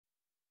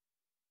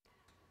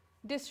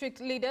District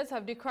leaders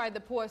have decried the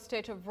poor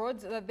state of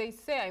roads that they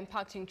say are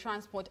impacting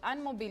transport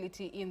and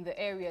mobility in the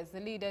areas. The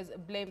leaders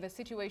blame the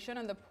situation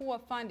on the poor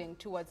funding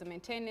towards the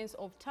maintenance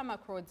of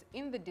tarmac roads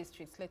in the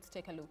districts. Let's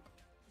take a look.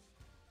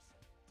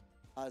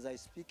 As I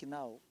speak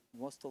now,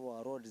 most of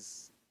our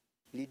roads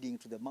leading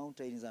to the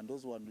mountains and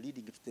those one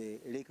leading to the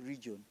lake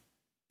region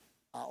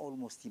are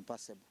almost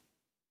impassable.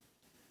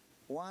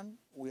 One,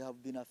 we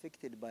have been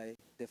affected by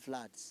the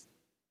floods.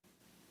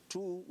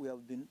 Two, we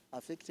have been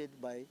affected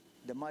by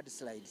the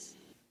mudslides.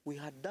 We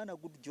had done a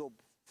good job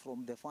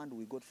from the fund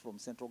we got from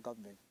central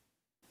government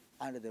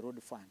under the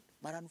road fund.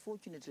 But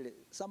unfortunately,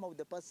 some of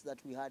the parts that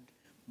we had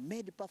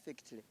made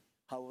perfectly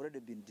have already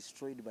been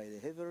destroyed by the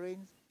heavy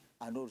rains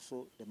and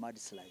also the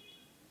mudslide.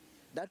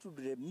 That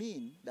would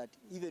mean that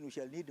even we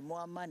shall need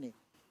more money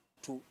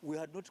we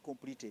had not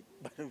completed,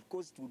 but of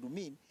course it would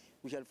mean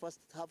we shall first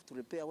have to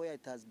repair where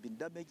it has been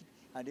damaged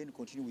and then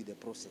continue with the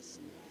process.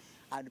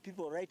 And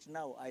people right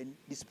now are in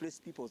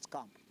displaced people's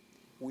camp.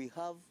 We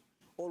have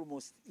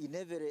almost in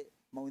every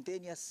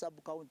mountainous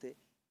sub-county,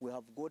 we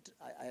have got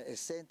a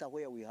center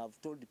where we have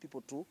told the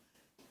people to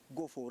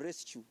go for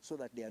rescue so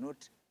that they are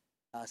not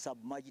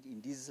submerged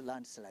in these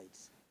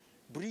landslides.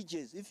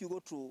 Bridges, if you go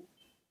to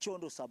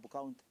Chondo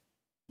sub-county,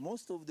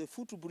 most of the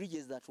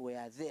footbridges that were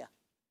there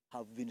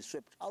have been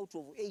swept. Out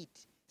of 8,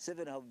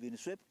 7 have been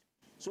swept.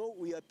 So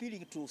we are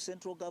appealing to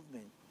central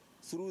government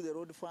through the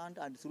road fund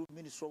and through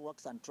Ministry of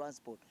Works and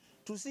Transport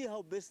to see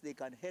how best they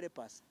can help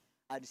us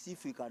and see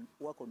if we can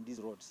work on these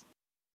roads.